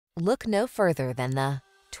Look no further than the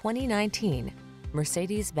 2019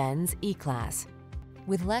 Mercedes-Benz E-Class.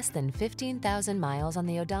 With less than 15,000 miles on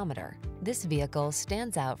the odometer, this vehicle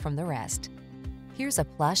stands out from the rest. Here's a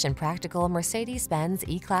plush and practical Mercedes-Benz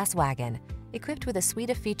E-Class wagon, equipped with a suite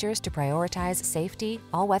of features to prioritize safety,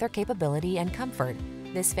 all-weather capability, and comfort.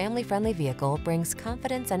 This family-friendly vehicle brings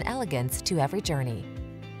confidence and elegance to every journey.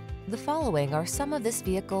 The following are some of this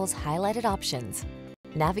vehicle's highlighted options: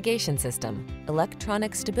 navigation system,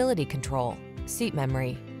 electronic stability control, seat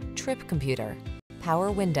memory, trip computer,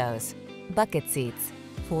 power windows, bucket seats,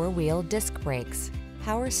 four-wheel disc brakes,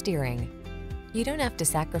 power steering. You don't have to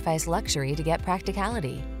sacrifice luxury to get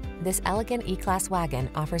practicality. This elegant E-Class wagon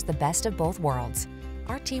offers the best of both worlds.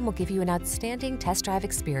 Our team will give you an outstanding test drive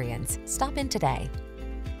experience. Stop in today.